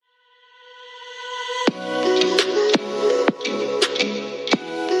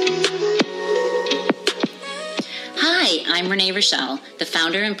I'm Renee Rochelle, the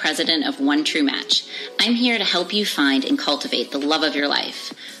founder and president of One True Match. I'm here to help you find and cultivate the love of your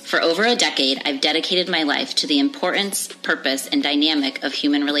life. For over a decade, I've dedicated my life to the importance, purpose, and dynamic of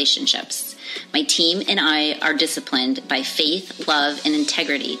human relationships. My team and I are disciplined by faith, love, and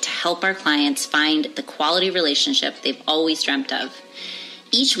integrity to help our clients find the quality relationship they've always dreamt of.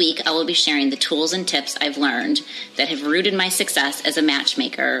 Each week, I will be sharing the tools and tips I've learned that have rooted my success as a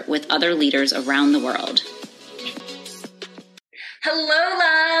matchmaker with other leaders around the world. Hello,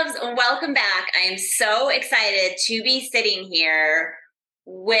 loves. Welcome back. I am so excited to be sitting here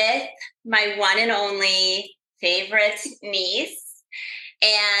with my one and only favorite niece.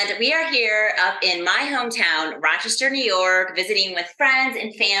 And we are here up in my hometown, Rochester, New York, visiting with friends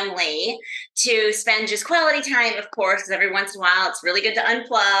and family to spend just quality time, of course, because every once in a while it's really good to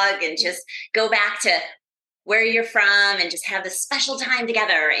unplug and just go back to where you're from and just have this special time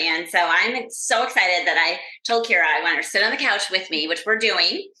together. And so I'm so excited that I told Kira I want her to sit on the couch with me, which we're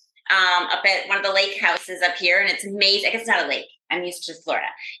doing up at one of the lake houses up here. And it's amazing. I guess it's not a lake. I'm used to Florida.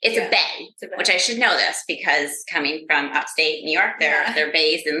 It's a bay, which I should know this because coming from upstate New York, they're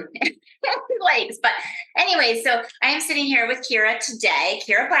bays and lakes. But anyway, so I am sitting here with Kira today,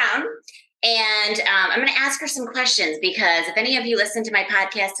 Kira Brown. And I'm going to ask her some questions because if any of you listened to my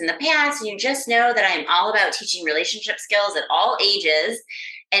podcast in the past, you just know that I'm all about teaching relationship skills at all ages.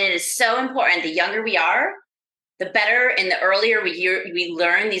 And it is so important. The younger we are, the better and the earlier we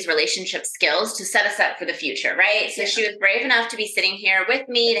learn these relationship skills to set us up for the future, right? So she was brave enough to be sitting here with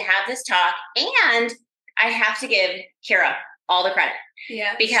me to have this talk. And I have to give Kira all the credit.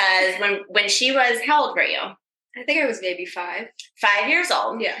 Yeah. Because when she was, how old were you? I think I was maybe 5. 5 years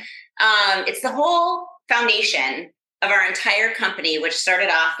old. Yeah. It's the whole foundation of our entire company, which started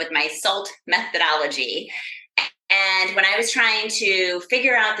off with my SALT methodology. And when I was trying to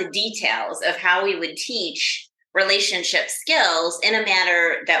figure out the details of how we would teach relationship skills in a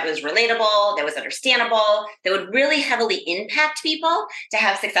manner that was relatable, that was understandable, that would really heavily impact people to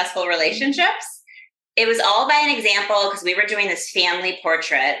have successful relationships, it was all by an example because we were doing this family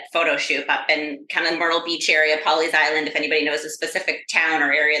portrait photo shoot up in kind of Myrtle Beach area, Pawleys Island, if anybody knows a specific town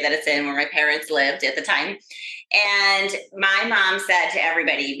or area that it's in where my parents lived at the time. And my mom said to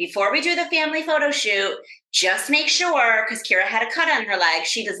everybody, before we do the family photo shoot, just make sure, because Kira had a cut on her leg,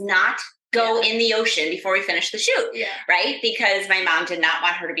 she does not go in the ocean before we finish the shoot, right? Because my mom did not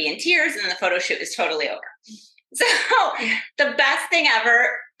want her to be in tears and then the photo shoot is totally over. So the best thing ever,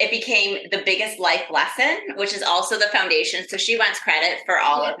 it became the biggest life lesson, which is also the foundation. So she wants credit for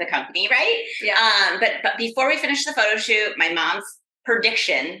all of the company, right? Yeah. But before we finished the photo shoot, my mom's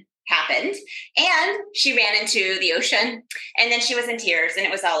prediction happened and she ran into the ocean and then she was in tears and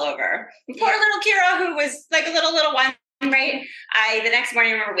it was all over. Poor little Kira, who was like a little one, right? The next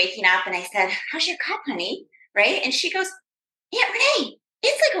morning I remember waking up and I said, how's your cut, honey? Right? And she goes, Aunt Renee,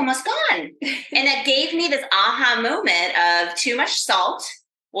 it's like almost gone. And that gave me this aha moment of too much salt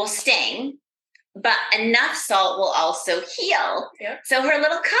will sting, but enough salt will also heal. Yep. So her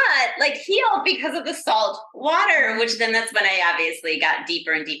little cut healed because of the salt water, which then that's when I obviously got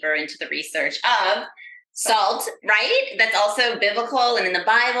deeper and deeper into the research of salt, right? That's also biblical and in the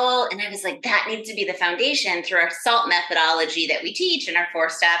Bible. And I was like, that needs to be the foundation through our SALT methodology that we teach in our 4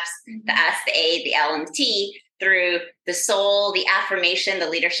 steps, the S, the A, the L, and the T, through the soul, the affirmation, the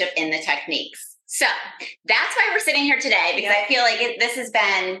leadership, and the techniques. So that's why we're sitting here today, because I feel like this has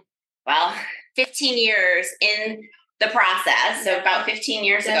been, 15 years in the process. So about 15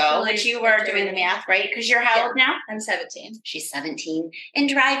 years ago, which you were doing the math, right? Because you're how old now? I'm 17. She's 17 and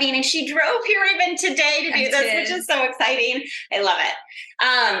driving, and she drove here even today to do this, which is so exciting. I love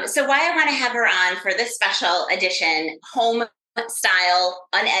it. So why I want to have her on for this special edition, home style,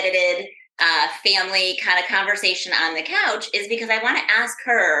 unedited, family kind of conversation on the couch is because I want to ask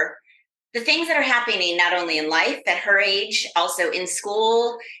her the things that are happening not only in life at her age, also in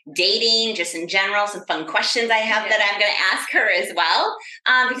school, dating, just in general, some fun questions I have that I'm going to ask her as well.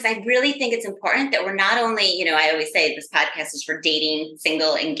 Because I really think it's important that we're not only, I always say this podcast is for dating,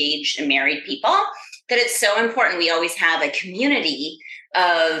 single, engaged, and married people, that it's so important we always have a community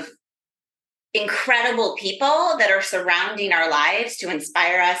of incredible people that are surrounding our lives to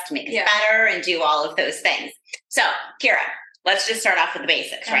inspire us, to make us better, and do all of those things. So, Kira, let's just start off with the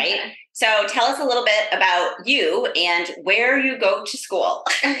basics, right? So tell us a little bit about you and where you go to school.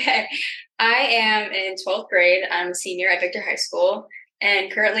 Okay. I am in 12th grade. I'm a senior at Victor High School.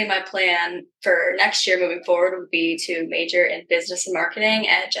 And currently my plan for next year moving forward would be to major in business and marketing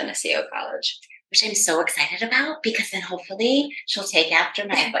at Geneseo College. Which I'm so excited about because then hopefully she'll take after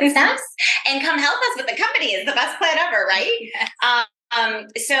my footsteps and come help us with the company is the best plan ever, right?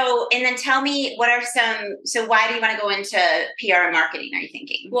 And then tell me so why do you want to go into PR and marketing, are you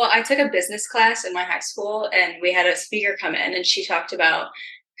thinking? Well, I took a business class in my high school and we had a speaker come in and she talked about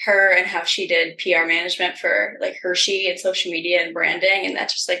her and how she did PR management for like Hershey and social media and branding. And that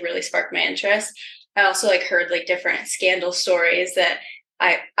just like really sparked my interest. I also like heard like different scandal stories that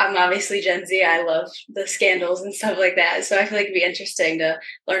I'm obviously Gen Z. I love the scandals and stuff like that. So I feel like it'd be interesting to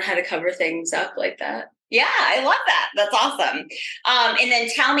learn how to cover things up like that. Yeah, I love that. That's awesome. And then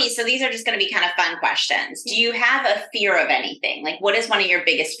tell me, so these are just going to be kind of fun questions. Do you have a fear of anything? Like what is one of your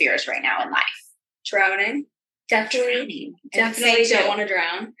biggest fears right now in life? Drowning. Definitely don't want to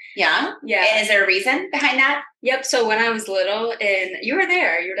drown. Yeah? Yeah. And is there a reason behind that? Yep. So when I was little and you were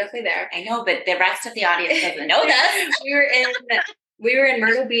there, you were definitely there. I know, but the rest of the audience doesn't know this. we were in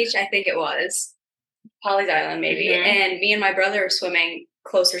Myrtle Beach, I think it was. Pawleys Island, maybe. Mm-hmm. And me and my brother were swimming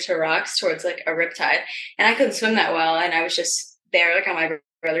closer to rocks towards like a riptide. And I couldn't swim that well. And I was just there like on my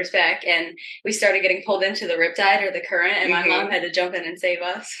brother's back. And we started getting pulled into the riptide or the current. And my mom had to jump in and save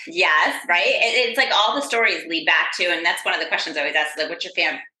us. Yes, right? It's like all the stories lead back to, and that's one of the questions I always ask, like, what's your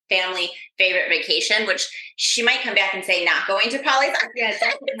family favorite vacation? Which she might come back and say not going to Pawleys. Yeah,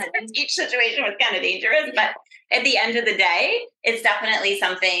 each situation was kind of dangerous, but at the end of the day, it's definitely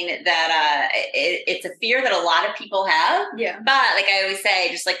something that it's a fear that a lot of people have. Yeah. But like I always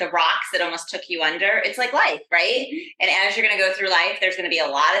say, just like the rocks that almost took you under, it's like life, right? And as you're going to go through life, there's going to be a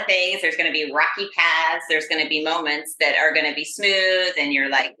lot of things. There's going to be rocky paths. There's going to be moments that are going to be smooth and you're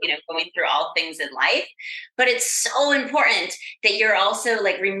like, going through all things in life. But it's so important that you're also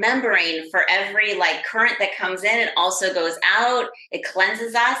like remembering for every like current that comes in, it also goes out, it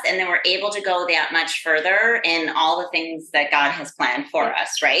cleanses us. And then we're able to go that much further in all the things that God has planned for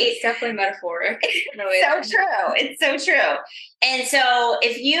us, right? It's definitely metaphoric. It's so true. It's so true. And so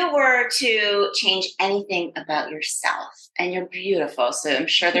if you were to change anything about yourself, and you're beautiful, so I'm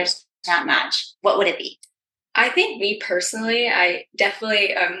sure there's not much, what would it be? I think me personally, I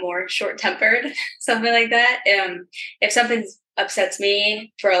definitely am more short-tempered, something like that. If something upsets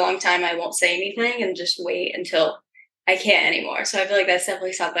me for a long time, I won't say anything and just wait until I can't anymore. So I feel like that's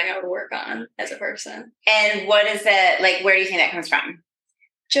definitely something I would work on as a person. And what is it, like, where do you think that comes from?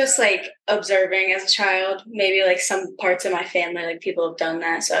 Just like observing as a child, maybe like some parts of my family, like people have done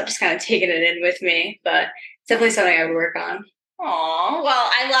that. So I've just kind of taken it in with me, but it's definitely something I would work on. Oh, well,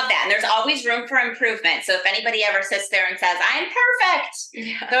 I love that. And there's always room for improvement. So if anybody ever sits there and says, I'm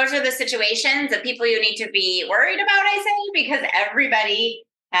perfect, those are the situations that people you need to be worried about, I say, because everybody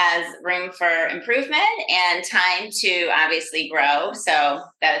has room for improvement and time to obviously grow. So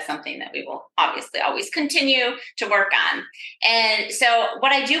that is something that we will obviously always continue to work on. And so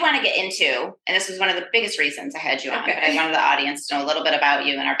what I do want to get into, and this was one of the biggest reasons I had you on, but I wanted the audience to know a little bit about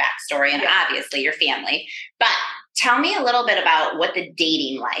you and our backstory and obviously your family. But tell me a little bit about what the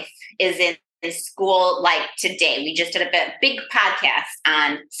dating life is in school like today. We just did a big podcast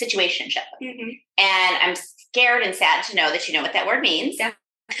on situationship. Mm-hmm. And I'm scared and sad to know that you know what that word means. Yeah.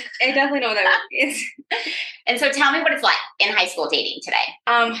 I definitely know what that word means. And so tell me what it's like in high school dating today.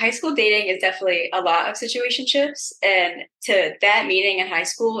 High school dating is definitely a lot of situationships. And to that meeting in high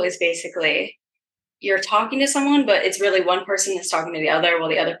school is basically you're talking to someone, but it's really one person is talking to the other while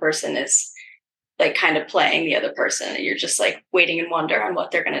the other person is like kind of playing the other person. And you're just like waiting in wonder on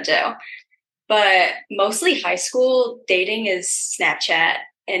what they're going to do. But mostly high school dating is Snapchat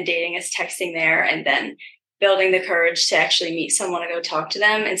and dating is texting there and then building the courage to actually meet someone and go talk to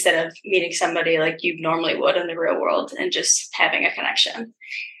them instead of meeting somebody like you normally would in the real world and just having a connection.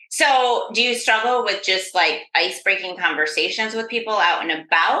 So do you struggle with just like ice-breaking conversations with people out and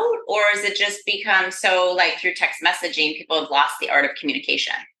about, or is it just become so like through text messaging, people have lost the art of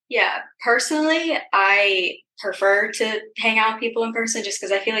communication? Yeah, personally, I prefer to hang out with people in person just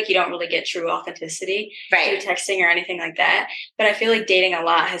because I feel like you don't really get true authenticity through texting or anything like that. But I feel like dating a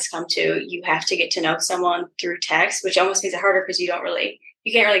lot has come to you have to get to know someone through text, which almost makes it harder because you can't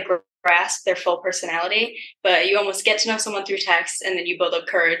really grasp their full personality, but you almost get to know someone through text and then you build up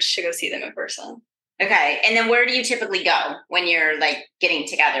courage to go see them in person. Okay. And then where do you typically go when you're like getting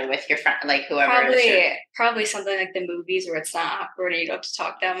together with your friend, like whoever? Probably something like the movies where it's not awkward and you don't have to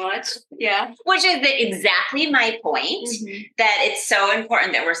talk that much. Yeah. Which is exactly my point, that it's so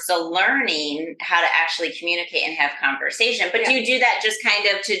important that we're still learning how to actually communicate and have conversation. But do you do that just kind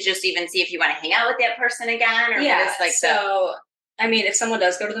of to just even see if you want to hang out with that person again? Or what is like I mean, if someone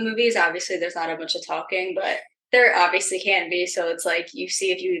does go to the movies, obviously there's not a bunch of talking, but There obviously can be. So it's like you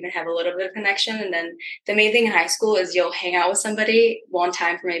see if you even have a little bit of connection. And then the main thing in high school is you'll hang out with somebody one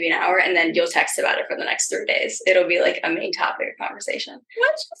time for maybe an hour and then you'll text about it for the next 3 days. It'll be like a main topic of conversation.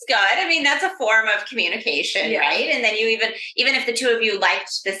 Which is good. I mean, that's a form of communication, right? And then you even if the two of you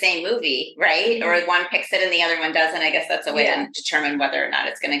liked the same movie, right? Or one picks it and the other one doesn't, I guess that's a way to determine whether or not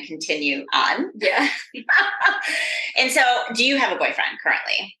it's going to continue on. Yeah. And so do you have a boyfriend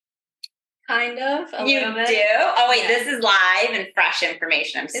currently? Kind of. You do? Oh, wait, this is live and fresh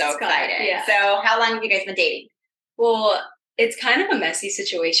information. I'm so excited. So how long have you guys been dating? Well, it's kind of a messy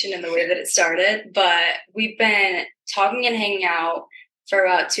situation in the way that it started, but we've been talking and hanging out for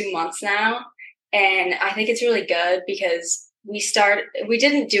about 2 months now. And I think it's really good because we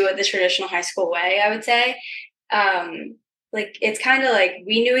didn't do it the traditional high school way, I would say. Like, it's kind of like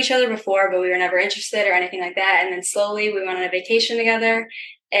we knew each other before, but we were never interested or anything like that. And then slowly we went on a vacation together.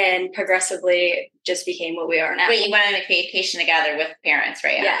 And progressively just became what we are now. Wait, you went on a vacation together with parents,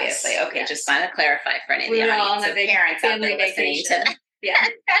 right? Yes. Obviously. Okay, yes. Just want to clarify for any of the audience. So parents out there listening to Yeah.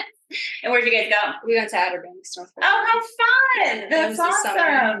 And where'd you guys go? We went to Outer Banks, North Carolina. Oh, how fun. That's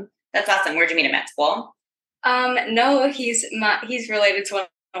awesome. That's awesome. Where'd you meet him at school? No, he's related to one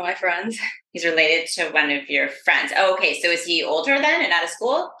of my friends. He's related to one of your friends. Oh, okay. So is he older then and out of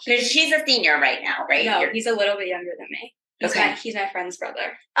school? Because she's a senior right now, right? No, he's a little bit younger than me. He's my friend's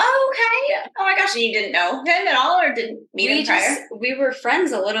brother. Oh, okay. Yeah. Oh my gosh. And you didn't know him at all or didn't meet him prior? We were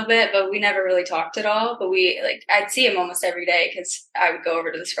friends a little bit, but we never really talked at all. But I'd see him almost every day because I would go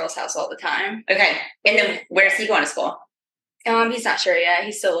over to this girl's house all the time. Okay. And then where's he going to school? He's not sure yet.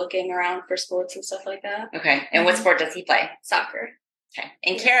 He's still looking around for sports and stuff like that. Okay. And what sport does he play? Soccer. Okay.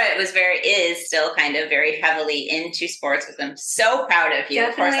 And Kara is still kind of very heavily into sports, which I'm so proud of you. Definitely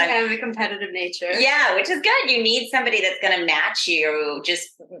of course, I have a competitive nature. Yeah, which is good. You need somebody that's going to match you,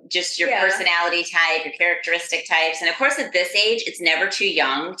 just your personality type, your characteristic types. And of course, at this age, it's never too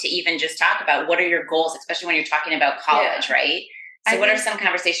young to even just talk about what are your goals, especially when you're talking about college, right? So what are some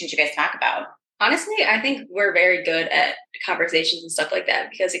conversations you guys talk about? Honestly, I think we're very good at conversations and stuff like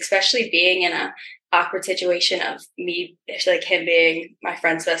that because especially being in a awkward situation of me, like him being my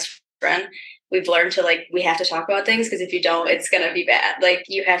friend's best friend, we've learned to we have to talk about things because if you don't, it's going to be bad. Like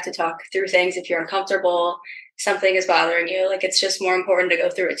you have to talk through things if you're uncomfortable, something is bothering you. Like it's just more important to go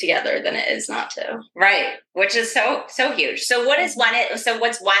through it together than it is not to. Right. Which is so huge. So what's one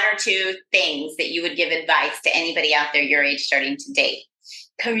or two things that you would give advice to anybody out there your age starting to date?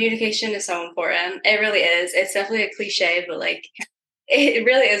 Communication is so important. It really is. It's definitely a cliche, but it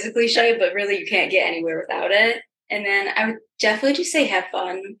really is a cliche, but really you can't get anywhere without it. And then I would definitely just say have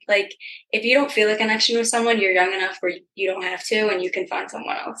fun. Like if you don't feel a connection with someone, you're young enough where you don't have to and you can find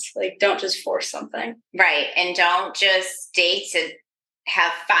someone else. Like don't just force something. Right. And don't just date to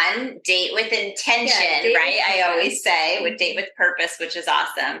have fun, date with intention, right? I always say date with purpose, which is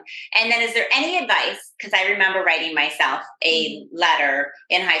awesome. And then is there any advice? Because I remember writing myself a letter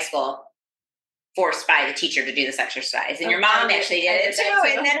in high school forced by the teacher to do this exercise. And your mom actually did it too.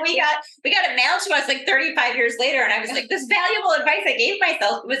 And then we got it mailed to us 35 years later. And I was like, this valuable advice I gave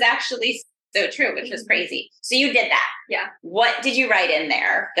myself was actually so true, which was crazy. So you did that. Yeah. What did you write in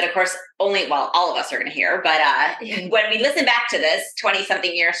there that of course all of us are going to hear, but when we listen back to this 20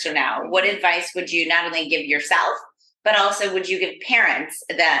 something years from now, what advice would you not only give yourself, but also would you give parents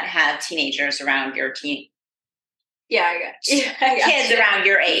that have teenagers around your kids around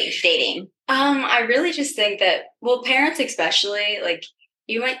your age dating? I really just think that, parents especially,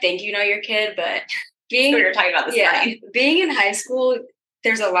 you might think you know your kid, but we were talking about this morning. Being in high school,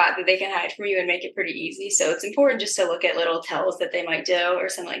 there's a lot that they can hide from you and make it pretty easy. So it's important just to look at little tells that they might do or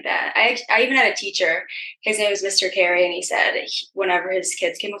something like that. I even had a teacher, his name was Mr. Carey, and he said whenever his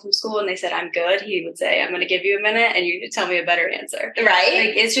kids came home from school and they said, I'm good, he would say, I'm going to give you a minute and you tell me a better answer.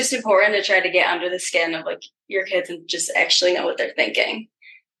 Right. It's just important to try to get under the skin of your kids and just actually know what they're thinking.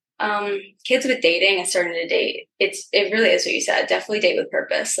 Kids with dating and starting to date, it really is what you said. Definitely date with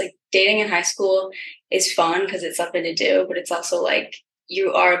purpose. Dating in high school is fun because it's something to do, but it's also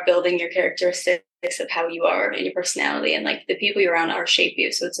you are building your characteristics of how you are and your personality, and the people you're around are shape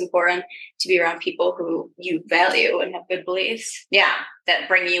you. So it's important to be around people who you value and have good beliefs. Yeah, that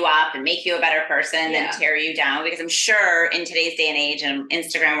bring you up and make you a better person than tear you down. Because I'm sure in today's day and age and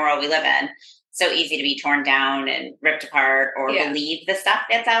Instagram world we live in, so easy to be torn down and ripped apart or believe the stuff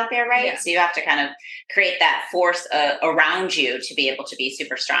that's out there, right? Yeah. So you have to kind of create that force around you to be able to be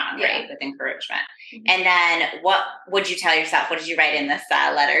super strong, right? With encouragement. Mm-hmm. And then what would you tell yourself? What did you write in this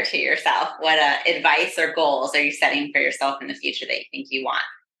letter to yourself? What advice or goals are you setting for yourself in the future that you think you want?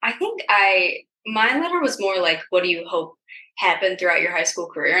 I think my letter was more what do you hope happen throughout your high school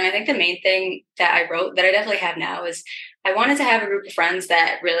career. And I think the main thing that I wrote that I definitely have now is I wanted to have a group of friends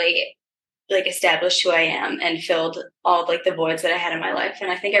that really like established who I am and filled all like the voids that I had in my life.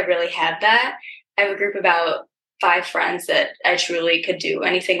 And I think I really had that. I have a group about 5 friends that I truly could do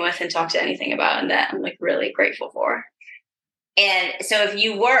anything with and talk to anything about, and that I'm like really grateful for. And so if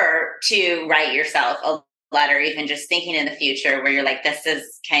you were to write yourself a letter, even just thinking in the future where you're like, this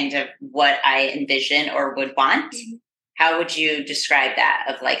is kind of what I envision or would want, how would you describe that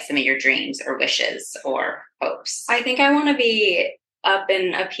of like some of your dreams or wishes or hopes? I think I want to be up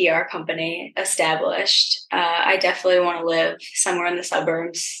in a PR company, established. I definitely want to live somewhere in the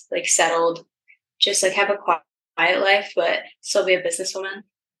suburbs, like settled, just like have a quiet life, but still be a businesswoman.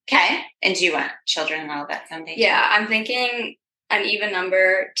 Okay. And do you want children and all that someday? Yeah, I'm thinking an even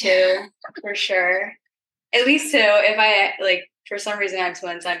number 2 for sure. At least 2. If I like, for some reason I have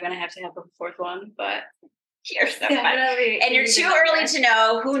twins, I'm going to have a 4th one, but you're so fun. And you're too early to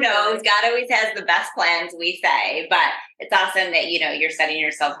know. Who knows? God always has the best plans, we say. But it's awesome that, you're setting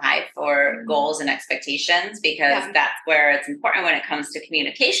yourself high for goals and expectations, because that's where it's important when it comes to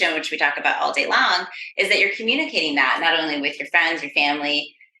communication, which we talk about all day long, is that you're communicating that not only with your friends, your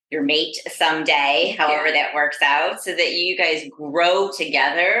family, your mate someday, however that works out, so that you guys grow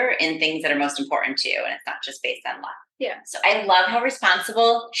together in things that are most important to you. And it's not just based on luck. Yeah. So I love how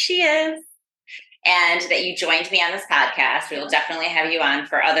responsible she is. And that you joined me on this podcast. We will definitely have you on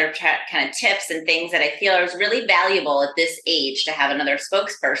for other kind of tips and things that I feel is really valuable at this age to have another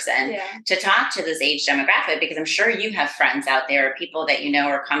spokesperson to talk to this age demographic, because I'm sure you have friends out there, people that you know,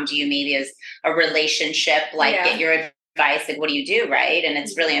 or come to you maybe as a relationship, like get your advice, like what do you do, right? And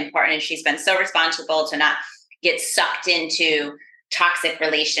it's really important. And she's been so responsible to not get sucked into toxic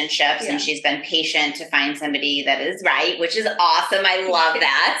relationships, and she's been patient to find somebody that is right, which is awesome. I love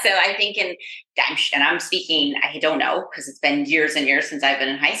that. So I think, and I'm speaking, I don't know, because it's been years and years since I've been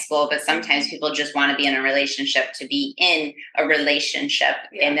in high school, but sometimes people just want to be in a relationship to be in a relationship,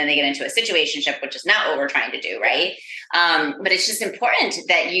 and then they get into a situationship, which is not what we're trying to do, right? But it's just important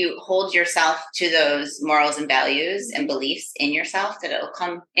that you hold yourself to those morals and values and beliefs in yourself, that it'll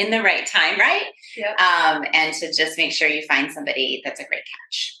come in the right time, right? And to just make sure you find somebody that's a great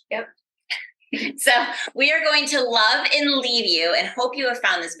catch. So we are going to love and leave you, and hope you have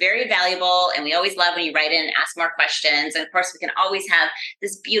found this very valuable. And we always love when you write in and ask more questions. And of course, we can always have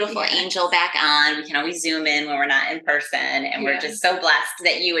this beautiful angel back on. We can always zoom in when we're not in person. And we're just so blessed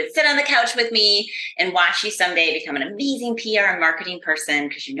that you would sit on the couch with me and watch you someday become an amazing PR and marketing person,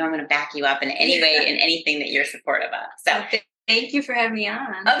 because I'm going to back you up in any way, in anything that you're supportive of. So thank you for having me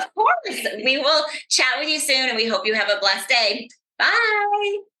on. Of course. We will chat with you soon, and we hope you have a blessed day.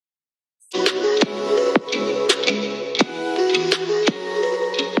 Bye.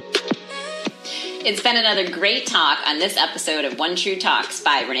 It's been another great talk on this episode of One True Talks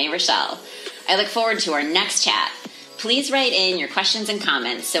by Renee Rochelle. I look forward to our next chat. Please write in your questions and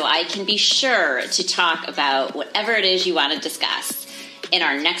comments so I can be sure to talk about whatever it is you want to discuss in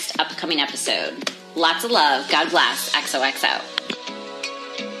our next upcoming episode. Lots of love. God bless. XOXO.